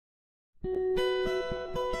Coming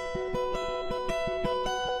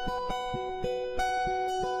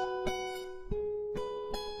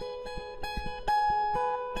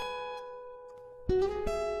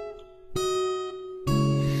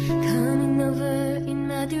over in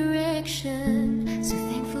my direction, so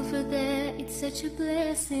thankful for that, it's such a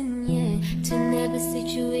blessing, yeah. Turn every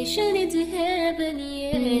situation into heaven,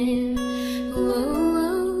 yeah. Whoa,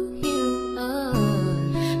 whoa, you are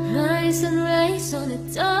my sunrise on the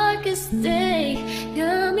darkest day.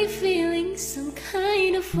 Got me feeling some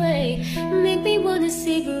kind of way, make me wanna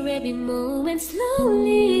savor every moment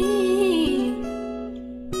slowly.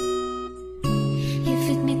 You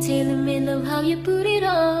fit me, tailor-made, love how you put it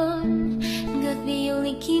on. Got the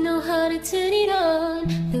only key, know how to turn it on.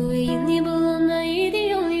 The way you nibble on my ear,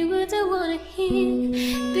 the only words I wanna hear.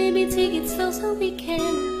 Baby, take it slow so we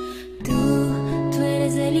can. Tú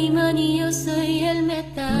eres el imán y yo soy el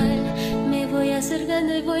metal. Me voy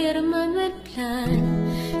acercando y voy armando el plan.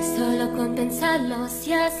 Solo con pensarlo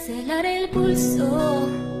se acelera el pulso.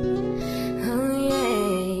 Oh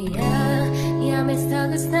yeah, ya me está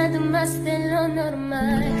gustando más de lo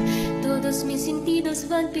normal. Todos mis sentidos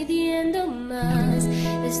van pidiendo más.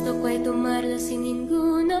 Esto puedo tomarlo sin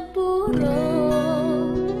ningún apuro.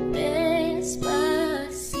 Despacito.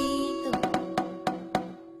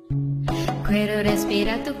 Quiero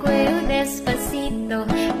respirar tu cuello despacito,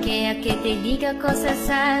 que te diga cosas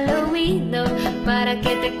al oído, para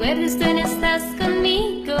que te acuerdes tú no estás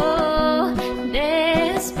conmigo.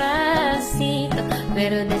 Despacito,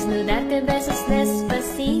 quiero desnudarte besos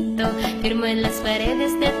despacito, firmo en las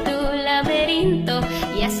paredes de tu laberinto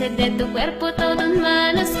y hacer de tu cuerpo todo un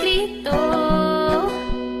manuscrito.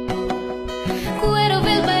 Quiero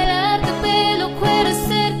ver bailar tu pelo, quiero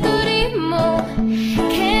ser tu ritmo,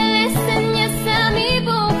 que le enseñes a mi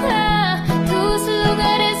boca tus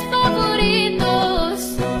lugares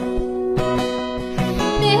favoritos.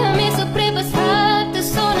 Déjame sobrepasar tus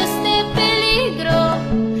zonas de peligro,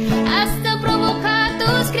 hasta provocar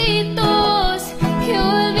tus gritos, que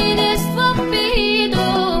olvides tu apellido.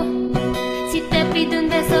 Si te pido un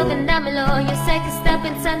beso, ven dámelo, yo sé que estás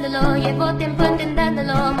pensándolo. Llevo tiempo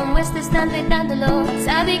intentándolo, me muestras tanto y dándolo.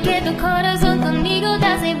 Sabe que tu corazón conmigo te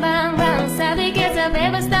hace bang bang. Sabe que esa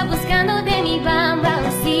beba está buscando de mi bang bang.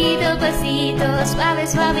 Pasito, pasito, suave,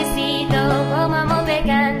 suavecito, vamos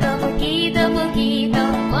pegando poquito a poquito.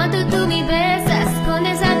 Cuando tú me besas con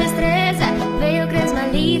esa destreza, veo que es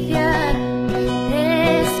malicia.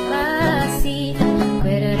 Despacito,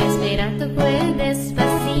 quiero respirar tu cuello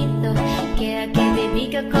despacito, que te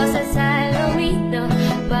diga cosas al oído,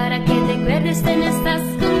 para que te acuerdes que no estás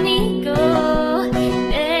conmigo.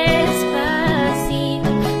 Despacito,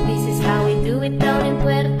 this is how we do it down in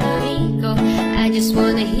Puerto Rico. I just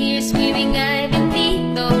wanna hear you screaming, ay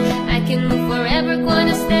bendito. I can move forever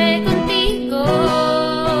cuando esté contigo.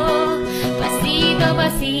 Pasito,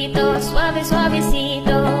 pasito.